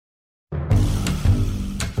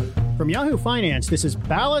From Yahoo Finance, this is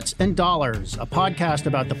Ballots and Dollars, a podcast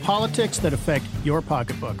about the politics that affect your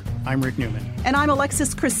pocketbook. I'm Rick Newman. And I'm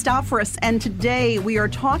Alexis Christoforous, and today we are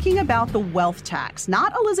talking about the wealth tax.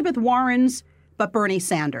 Not Elizabeth Warren's, but Bernie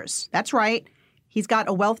Sanders. That's right. He's got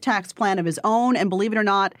a wealth tax plan of his own, and believe it or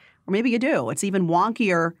not, or maybe you do, it's even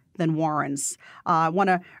wonkier than Warren's. I want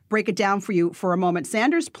to break it down for you for a moment.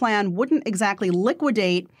 Sanders' plan wouldn't exactly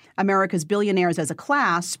liquidate America's billionaires as a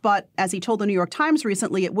class, but as he told the New York Times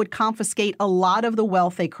recently, it would confiscate a lot of the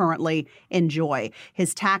wealth they currently enjoy.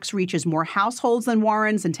 His tax reaches more households than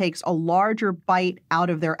Warren's and takes a larger bite out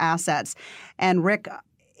of their assets. And Rick,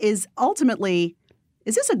 is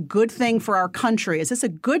this a good thing for our country? Is this a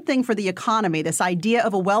good thing for the economy, this idea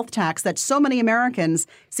of a wealth tax that so many Americans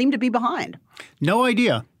seem to be behind? No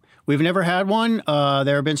idea. We've never had one.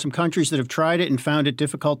 There have been some countries that have tried it and found it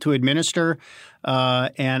difficult to administer.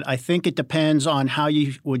 And I think it depends on how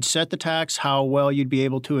you would set the tax, how well you'd be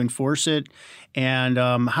able to enforce it, and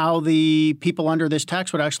how the people under this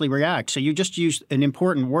tax would actually react. So you just used an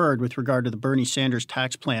important word with regard to the Bernie Sanders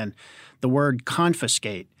tax plan, the word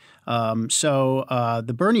confiscate.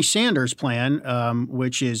 The Bernie Sanders plan,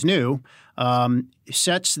 which is new,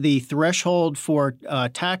 sets the threshold for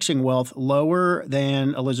taxing wealth lower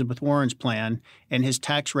than Elizabeth Warren's plan, and his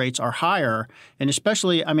tax rates are higher. And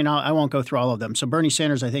especially, I won't go through all of them. So Bernie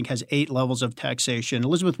Sanders, I think, has 8 levels of taxation.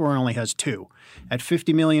 Elizabeth Warren only has 2. At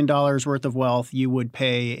 $50 million worth of wealth, you would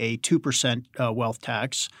pay a 2% wealth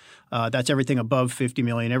tax. That's everything above $50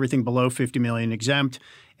 million. Everything below $50 million exempt.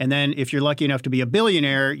 And then if you're lucky enough to be a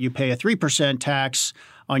billionaire, you pay a 3% tax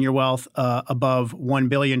on your wealth above $1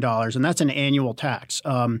 billion, and that's an annual tax.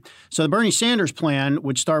 So the Bernie Sanders plan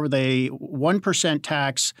would start with a 1%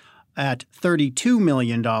 tax at $32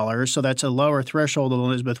 million, so that's a lower threshold than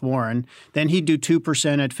Elizabeth Warren. Then he'd do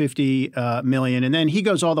 2% at $50 million, and then he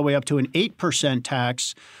goes all the way up to an 8%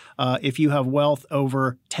 tax if you have wealth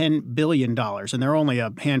over $10 billion. And there are only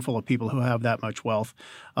a handful of people who have that much wealth.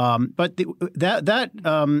 But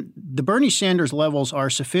the Bernie Sanders levels are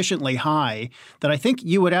sufficiently high that I think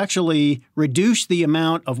you would actually reduce the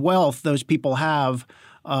amount of wealth those people have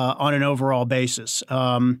on an overall basis.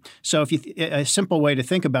 So a simple way to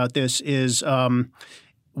think about this is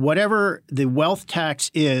whatever the wealth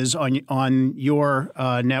tax is on your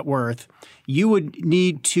net worth, you would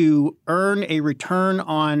need to earn a return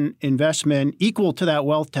on investment equal to that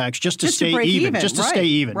wealth tax just to stay even. Just to stay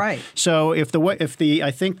even. Right. So I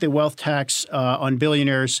think the wealth tax on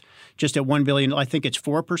billionaires just at $1 billion, I think it's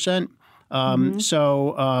 4%.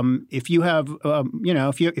 So if you have,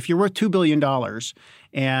 if you're worth $2 billion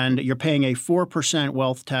and you're paying a 4%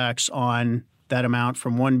 wealth tax on that amount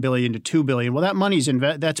from $1 billion to $2 billion. Well, that money's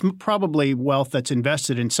that's probably wealth that's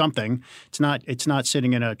invested in something. It's not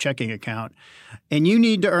sitting in a checking account, and you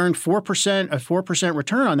need to earn 4% a 4%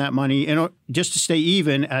 return on that money just to stay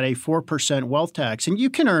even at a 4% wealth tax, and you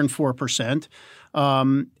can earn 4%.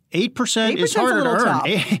 8% is harder to earn.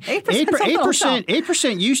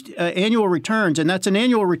 8% used annual returns, and that's an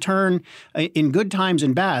annual return in good times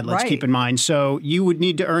and bad. Let's keep in mind. So you would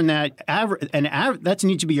need to earn that that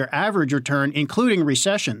needs to be your average return, including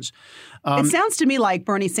recessions. It sounds to me like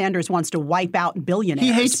Bernie Sanders wants to wipe out billionaires.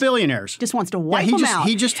 He hates billionaires. Just wants to wipe them out.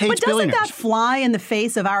 He just hates billionaires. But doesn't that fly in the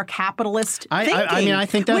face of our capitalist thinking? I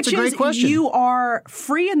think that's a great question. You are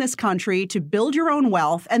free in this country to build your own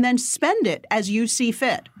wealth and then spend it as you see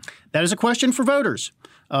fit. That is a question for voters.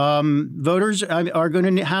 Voters are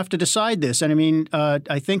going to have to decide this. And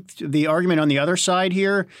I think the argument on the other side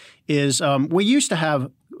here is we used to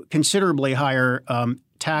have considerably higher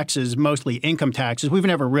taxes, mostly income taxes. We've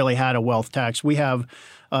never really had a wealth tax. We have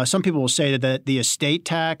some people will say that the estate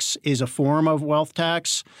tax is a form of wealth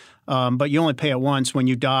tax, but you only pay it once when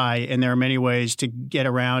you die, and there are many ways to get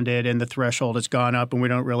around it, and the threshold has gone up, and we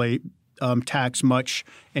don't really tax much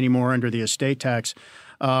anymore under the estate tax.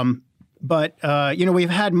 But we've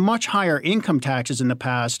had much higher income taxes in the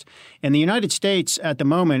past, and the United States at the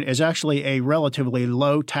moment is actually a relatively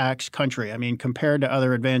low-tax country. Compared to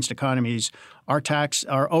other advanced economies,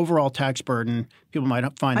 our overall tax burden, people might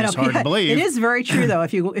find this hard to believe. It is very true, though,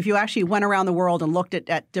 if you actually went around the world and looked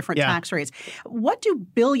at different tax rates. What do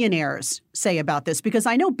billionaires say about this? Because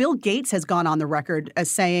I know Bill Gates has gone on the record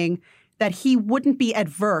as saying that he wouldn't be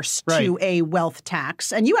adverse to a wealth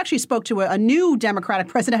tax. And you actually spoke to a new Democratic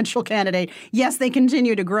presidential candidate. Yes, they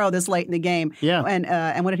continue to grow this late in the game. Yeah.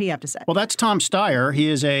 And what did he have to say? Well, that's Tom Steyer. He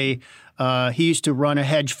is a He used to run a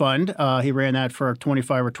hedge fund. He ran that for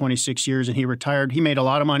 25 or 26 years, and he retired. He made a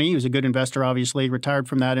lot of money. He was a good investor, obviously. He retired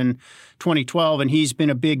from that in 2012, and he's been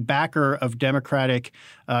a big backer of Democratic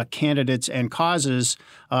candidates and causes.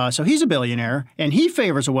 So he's a billionaire, and he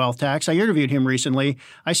favors a wealth tax. I interviewed him recently.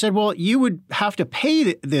 I said, well, you would have to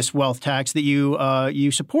pay this wealth tax that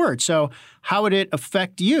you support. So how would it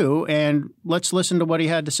affect you? And let's listen to what he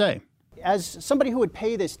had to say. As somebody who would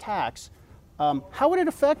pay this tax, how would it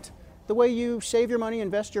affect the way you save your money,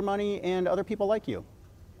 invest your money, and other people like you?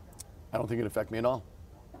 I don't think it'd affect me at all.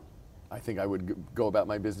 I think I would go about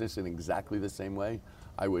my business in exactly the same way.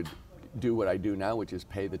 I would do what I do now, which is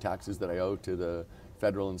pay the taxes that I owe to the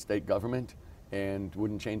federal and state government, and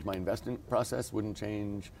wouldn't change my investment process, wouldn't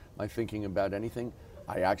change my thinking about anything.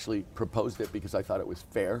 I actually proposed it because I thought it was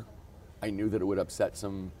fair. I knew that it would upset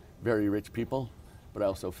some very rich people, but I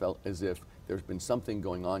also felt as if there's been something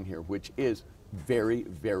going on here which is very,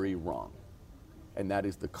 very wrong. And that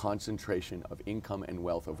is the concentration of income and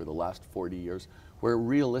wealth over the last 40 years, where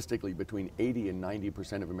realistically between 80 and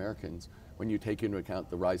 90% of Americans, when you take into account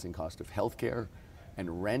the rising cost of healthcare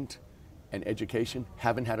and rent and education,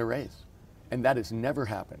 haven't had a raise. And that has never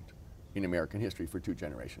happened in American history for 2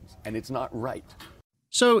 generations. And it's not right.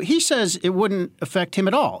 So he says it wouldn't affect him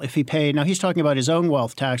at all if he paid. Now, he's talking about his own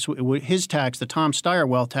wealth tax. His tax, the Tom Steyer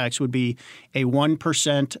wealth tax, would be a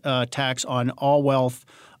 1% tax on all wealth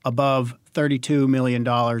above $32 million.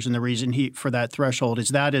 And the reason for that threshold is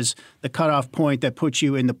that is the cutoff point that puts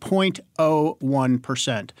you in the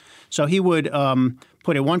 0.01%. So he would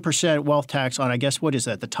put a 1% wealth tax on, I guess, what is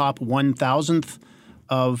that, the top 1,000th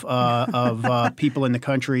of people in the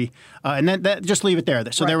country, and that just leave it there.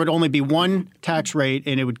 So there would only be one tax rate,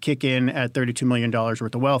 and it would kick in at $32 million worth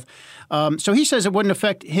of wealth. So he says it wouldn't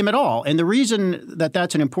affect him at all. And the reason that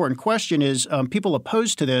that's an important question is people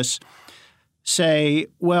opposed to this say,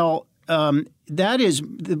 well, that is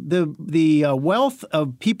the wealth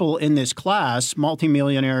of people in this class,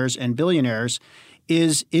 multimillionaires and billionaires,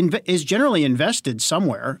 is generally invested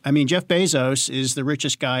somewhere. I mean, Jeff Bezos is the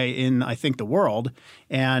richest guy in, I think, the world,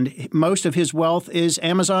 and most of his wealth is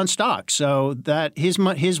Amazon stock. So that his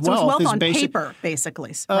wealth is on paper,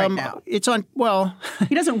 basically, right now. It's on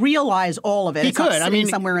he doesn't realize all of it. It's not sitting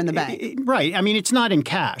somewhere in the bank. Right. I mean, it's not in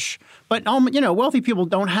cash, but wealthy people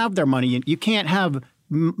don't have their money. You can't have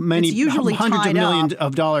many hundreds of millions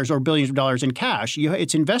of dollars or billions of dollars in cash.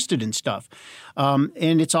 It's invested in stuff.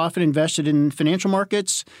 And it's often invested in financial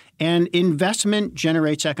markets, and investment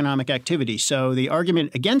generates economic activity. So the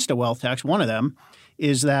argument against a wealth tax, one of them,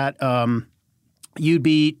 is that you'd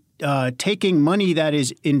be taking money that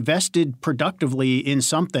is invested productively in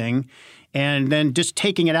something and then just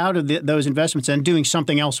taking it out of those investments and doing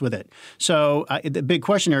something else with it. So the big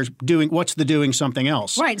question there is what's the doing something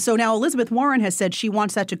else? Right. So now Elizabeth Warren has said she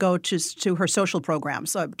wants that to go to her social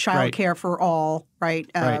programs, child care for all, right?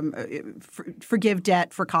 Forgive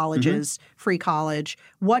debt for colleges, free college.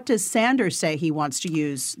 What does Sanders say he wants to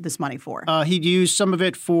use this money for? He'd use some of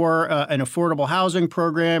it for an affordable housing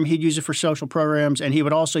program. He'd use it for social programs, and he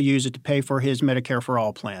would also use it to pay for his Medicare for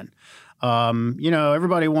All plan.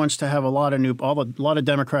 Everybody wants to have a lot of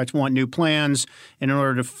Democrats want new plans, and in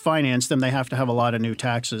order to finance them, they have to have a lot of new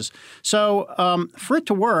taxes. So for it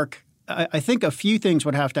to work, I think a few things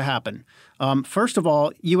would have to happen. First of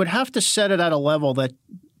all, you would have to set it at a level that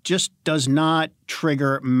just does not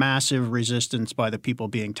trigger massive resistance by the people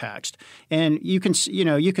being taxed. And you can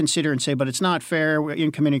consider and say, but it's not fair,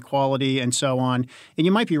 income inequality, and so on. And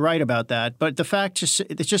you might be right about that. But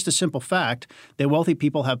it's just a simple fact that wealthy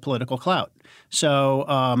people have political clout.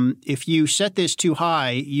 So if you set this too high,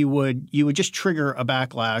 you would just trigger a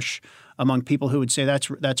backlash among people who would say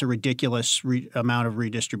that's a ridiculous amount of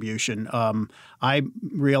redistribution. I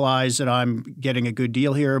realize that I'm getting a good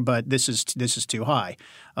deal here, but this is too high.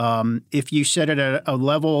 If you set it at a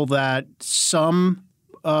level that some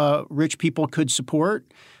rich people could support,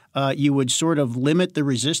 you would sort of limit the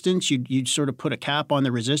resistance. You'd sort of put a cap on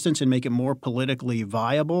the resistance and make it more politically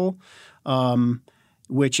viable.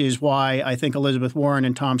 Which is why I think Elizabeth Warren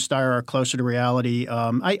and Tom Steyer are closer to reality.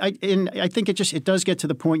 I think it does get to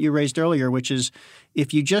the point you raised earlier, which is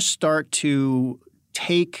if you just start to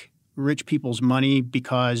take rich people's money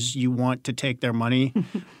because you want to take their money,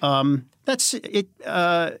 that's it.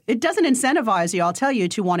 It doesn't incentivize you, I'll tell you,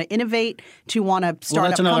 to want to innovate, to want to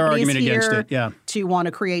start up companies here, to want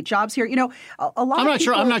to create jobs here. A lot of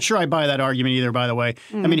people. I'm not sure I buy that argument either. By the way,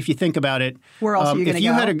 I mean, if you think about it, where else are you going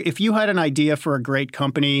to go? If you had an idea for a great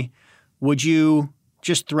company, would you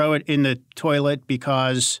just throw it in the toilet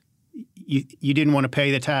because you didn't want to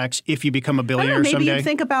pay the tax if you become a billionaire someday? Maybe you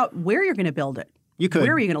think about where you're going to build it. You could.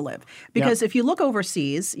 Where are you going to live? Because if you look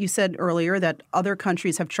overseas, you said earlier that other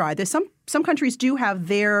countries have tried this. Some countries do have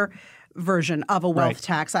their version of a wealth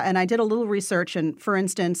tax. And I did a little research, and for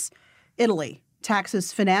instance, Italy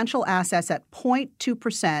taxes financial assets at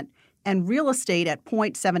 0.2% and real estate at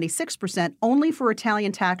 0.76% only for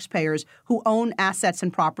Italian taxpayers who own assets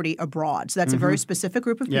and property abroad. So that's a very specific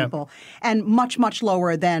group of people, and much, much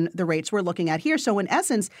lower than the rates we're looking at here. So in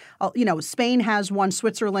essence, Spain has one,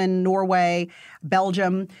 Switzerland, Norway,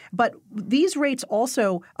 Belgium. But these rates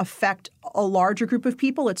also affect a larger group of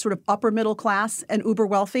people. It's sort of upper middle class and uber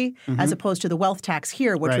wealthy, as opposed to the wealth tax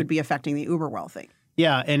here, which would be affecting the uber wealthy.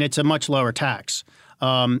 Yeah, and it's a much lower tax.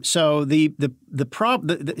 So so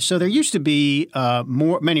there used to be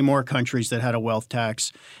many more countries that had a wealth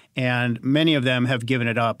tax, and many of them have given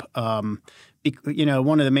it up. One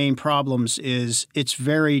of the main problems is it's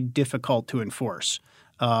very difficult to enforce.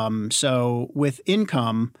 So with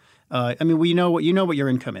income, you know what your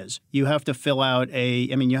income is. You have to fill out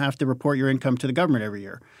you have to report your income to the government every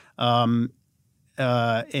year,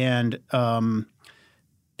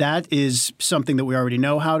 that is something that we already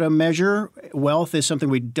know how to measure. Wealth is something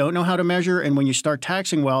we don't know how to measure. And when you start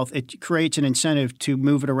taxing wealth, it creates an incentive to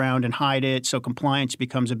move it around and hide it. So compliance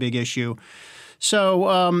becomes a big issue.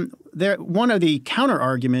 So one of the counter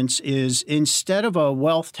arguments is instead of a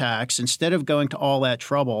wealth tax, instead of going to all that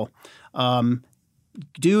trouble, try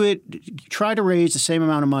to raise the same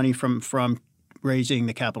amount of money from raising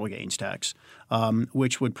the capital gains tax,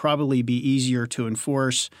 which would probably be easier to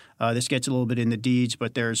enforce. This gets a little bit in the deeds,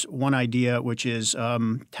 but there's one idea, which is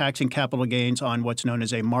taxing capital gains on what's known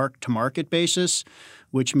as a mark-to-market basis,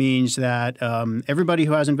 which means that everybody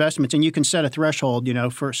who has investments, and you can set a threshold,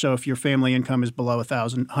 so if your family income is below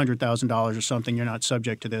 $100,000 or something, you're not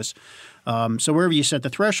subject to this. So wherever you set the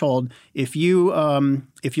threshold, if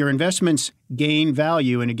your investments gain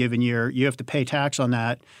value in a given year, you have to pay tax on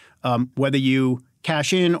that, whether you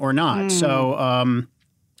cash in or not.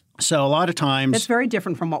 So a lot of times it's very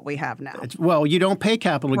different from what we have now. You don't pay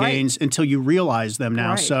capital gains until you realize them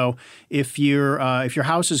now. So if your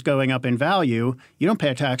house is going up in value, you don't pay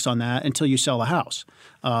a tax on that until you sell the house.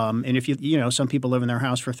 And if some people live in their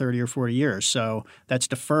house for 30 or 40 years, so that's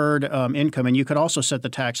deferred income, and you could also set the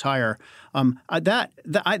tax higher.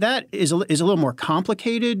 That is a little more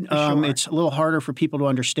complicated. It's a little harder for people to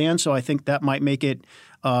understand. So I think that might make it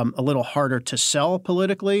a little harder to sell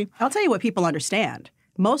politically. I'll tell you what people understand.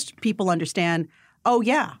 Most people understand,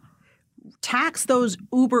 tax those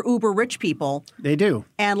uber rich people. They do.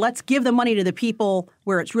 And let's give the money to the people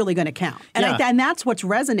where it's really going to count. And, and that's what's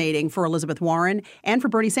resonating for Elizabeth Warren and for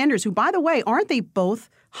Bernie Sanders, who, by the way, aren't they both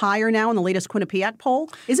higher now in the latest Quinnipiac poll?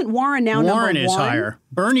 Isn't Warren now number one? Warren is higher.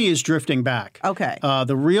 Bernie is drifting back. Okay.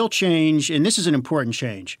 The real change, and this is an important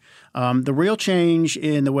change, the real change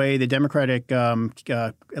in the way the Democratic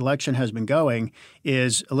election has been going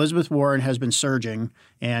is Elizabeth Warren has been surging,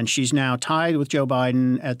 and she's now tied with Joe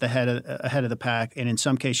Biden at the ahead of the pack, and in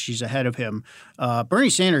some cases she's ahead of him. Bernie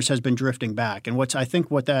Sanders has been drifting back, and I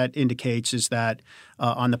think what that indicates is that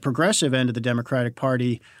on the progressive end of the Democratic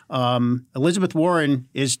Party, Elizabeth Warren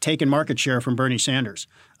is taking market share from Bernie Sanders.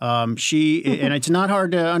 And it's not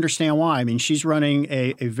hard to understand why. I mean, she's running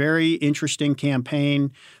a very interesting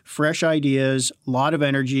campaign, fresh ideas, a lot of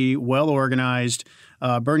energy, well organized.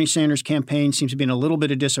 Bernie Sanders' campaign seems to be in a little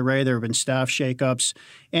bit of disarray. There have been staff shakeups,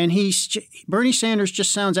 and Bernie Sanders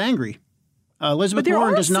just sounds angry. Elizabeth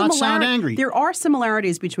Warren does not sound angry. There are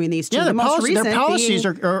similarities between these two. Yeah, their policies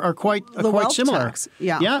are quite similar. Tax.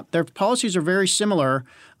 Yeah, their policies are very similar.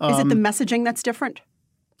 Is it the messaging that's different?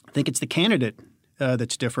 I think it's the candidate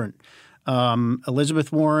that's different.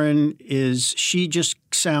 Elizabeth Warren she just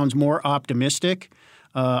sounds more optimistic.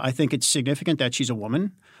 I think it's significant that she's a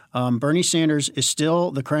woman. Bernie Sanders is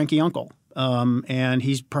still the cranky uncle. And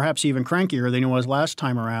he's perhaps even crankier than he was last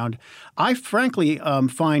time around. I frankly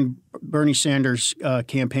find Bernie Sanders'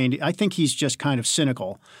 campaign, I think he's just kind of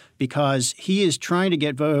cynical because he is trying to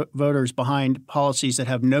get voters behind policies that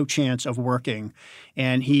have no chance of working.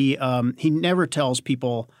 And he never tells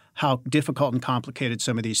people how difficult and complicated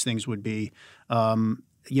some of these things would be.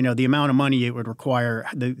 The amount of money it would require,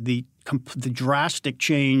 the drastic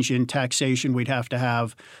change in taxation we'd have to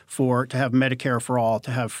have Medicare for all,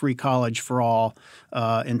 to have free college for all,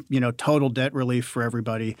 and total debt relief for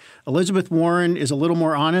everybody. Elizabeth Warren is a little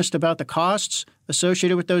more honest about the costs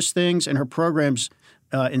associated with those things, and her programs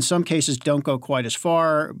in some cases don't go quite as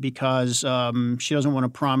far because she doesn't want to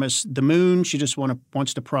promise the moon. She just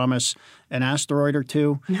wants to promise an asteroid or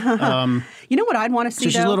two. You know what I'd want to see, so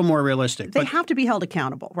she's a little more realistic. They have to be held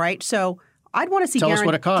accountable, right? So I'd want to see Tell us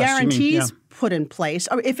what it costs. guarantees put in place.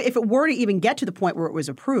 If it were to even get to the point where it was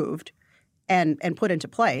approved and put into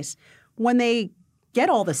place, when they get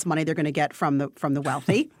all this money they're going to get from the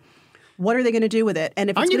wealthy, what are they going to do with it? And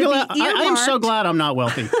if it's going to be earmarked, I am so glad I'm not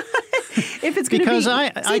wealthy. If it's going to be, because I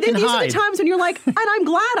can these hide. are the times when you're like, and I'm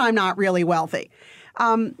glad I'm not really wealthy.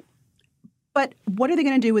 But what are they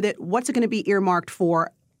going to do with it? What's it going to be earmarked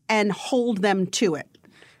for? And hold them to it.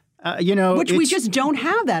 Which we just don't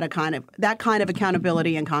have that kind of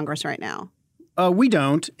accountability in Congress right now. We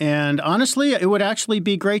don't, and honestly, it would actually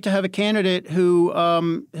be great to have a candidate who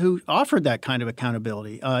offered that kind of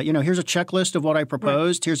accountability. Here's a checklist of what I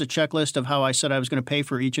proposed. Right. Here's a checklist of how I said I was going to pay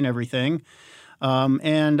for each and everything.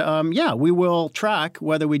 We will track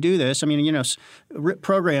whether we do this. I mean,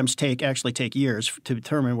 programs actually take years to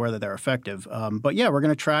determine whether they're effective. But we're going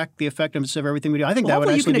to track the effectiveness of everything we do. I think that would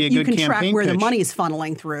actually be a good campaign pitch. You can track where the money is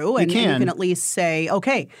funneling through, and you can at least say,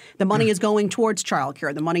 okay, the money is going towards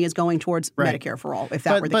childcare, the money is going towards Medicare for all, if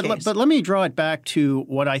that were the case. But let me draw it back to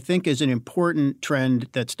what I think is an important trend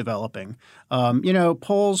that's developing.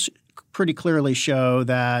 Polls pretty clearly show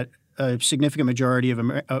that a significant majority of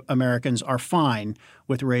Americans are fine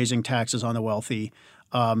with raising taxes on the wealthy.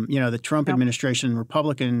 The Trump administration,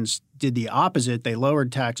 Republicans did the opposite. They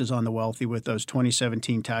lowered taxes on the wealthy with those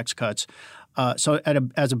 2017 tax cuts. So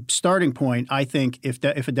as a starting point, I think if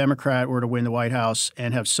a Democrat were to win the White House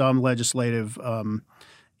and have some legislative room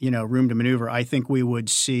to maneuver, I think we would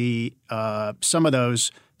see some of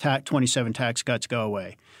those 27 tax cuts go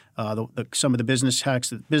away. Some of the business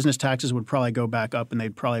taxes would probably go back up, and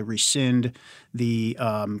they'd probably rescind the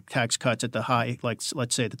tax cuts at the high, like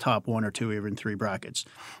let's say the top 1 or 2, even 3 brackets.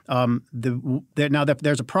 Now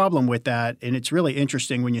there's a problem with that, and it's really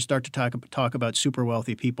interesting when you start to talk about super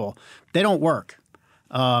wealthy people. They don't work.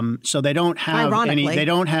 So they don't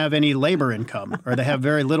have any labor income, or they have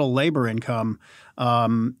very little labor income,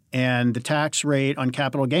 and the tax rate on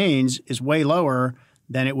capital gains is way lower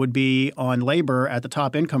than it would be on labor at the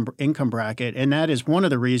top income bracket. And that is one of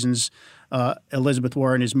the reasons Elizabeth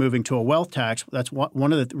Warren is moving to a wealth tax. That's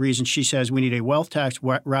one of the reasons she says we need a wealth tax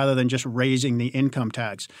rather than just raising the income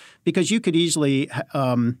tax. Because you could easily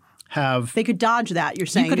have – They could dodge that, you're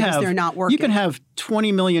saying, because they're not working. You can have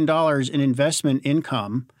 $20 million in investment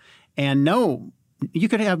income and you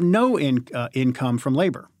could have no income from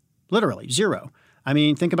labor, literally zero. I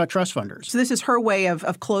mean, think about trust funders. So this is her way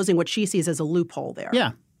of closing what she sees as a loophole there.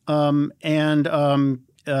 Yeah. I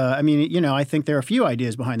think there are a few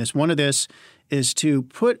ideas behind this. One of this is to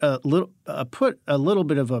put a little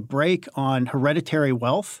bit of a brake on hereditary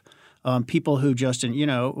wealth. People who just,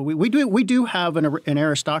 we do have an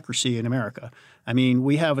aristocracy in America. I mean,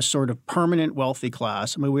 we have a sort of permanent wealthy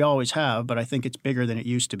class. I mean, we always have, but I think it's bigger than it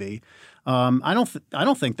used to be. I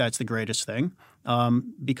don't think that's the greatest thing.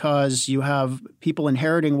 Because you have people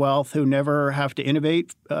inheriting wealth who never have to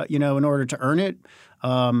innovate, in order to earn it.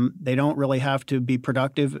 They don't really have to be economically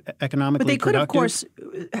productive. But they could, of course,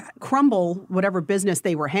 crumble whatever business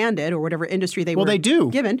they were handed or whatever industry they were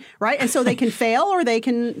given, right? And so they can fail or they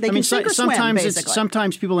can sink or swim, basically.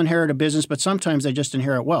 Sometimes people inherit a business, but sometimes they just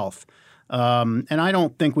inherit wealth. And I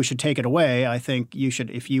don't think we should take it away. I think you should,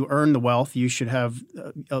 if you earn the wealth, you should have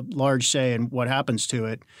a large say in what happens to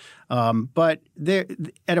it. But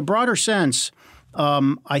at a broader sense,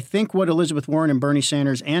 I think what Elizabeth Warren and Bernie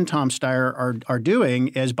Sanders and Tom Steyer are doing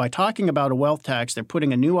is by talking about a wealth tax, they're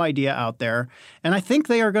putting a new idea out there. And I think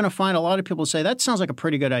they are going to find a lot of people say, that sounds like a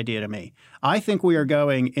pretty good idea to me. I think we are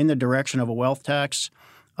going in the direction of a wealth tax.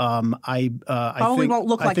 Probably won't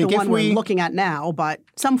look like the one we're looking at now, but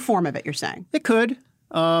some form of it, you're saying. It could.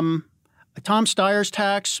 Tom Steyer's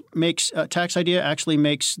tax idea actually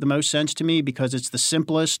makes the most sense to me because it's the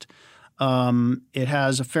simplest. It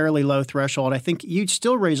has a fairly low threshold. I think you'd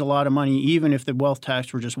still raise a lot of money even if the wealth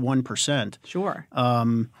tax were just 1%. Sure.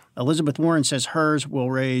 Elizabeth Warren says hers will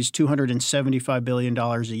raise $275 billion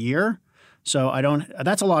a year. So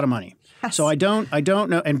that's a lot of money. Yes. So I don't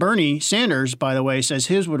know. And Bernie Sanders, by the way, says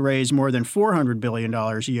his would raise more than $400 billion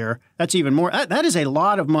a year. That's even more. That is a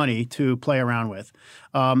lot of money to play around with.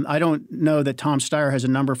 I don't know that Tom Steyer has a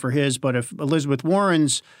number for his, but if Elizabeth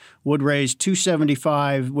Warren's would raise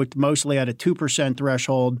 $275 with mostly at a 2%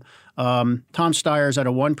 threshold, Tom Steyer's at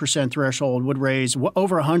a 1% threshold would raise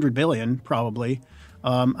over $100 billion probably.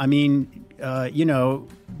 There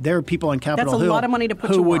are people on Capitol Hill That's a lot of money to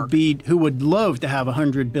put to work. Who would love to have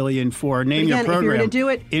 $100 billion for name your program. If you're going to do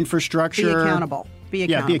it, infrastructure. Be accountable.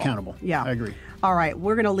 Yeah, be accountable. Yeah, I agree. All right,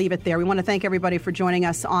 we're going to leave it there. We want to thank everybody for joining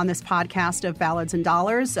us on this podcast of Ballads and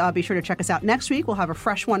Dollars. Be sure to check us out next week. We'll have a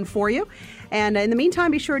fresh one for you. And in the meantime,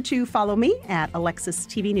 be sure to follow me at Alexis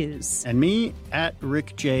TV News. And me at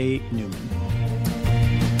Rick J. Newman.